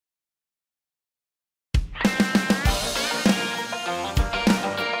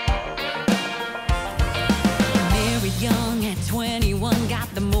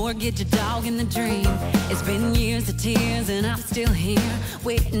get your dog in the dream. It's been years of tears and I'm still here,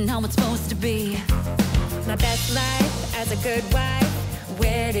 waiting on what's supposed to be. My best life as a good wife,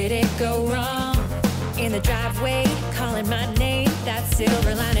 where did it go wrong? In the driveway, calling my name, that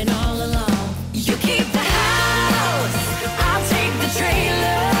silver lining all along. You keep the house, I'll take the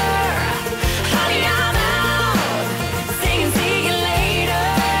trailer. Honey, I'm out, saying see you later.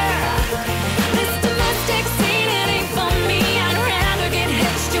 This domestic scene, it ain't for me. I'd rather get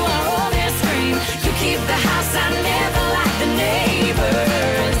hitched to a roller screen. You keep the house, I never like the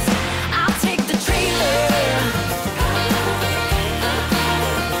neighbors. I'll take the trailer.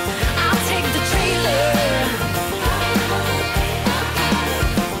 I'll take the trailer.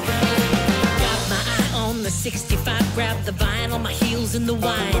 Got my eye on the 65, grab the vinyl, my heels in the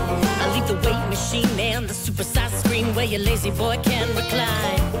wine. I leave the weight machine and the supersized screen where your lazy boy can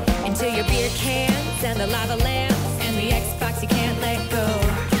recline. Into your beer cans and the lava lamps and the Xbox you can't let go.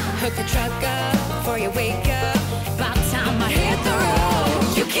 Hook the truck up before you wake up. By the time I hit the road,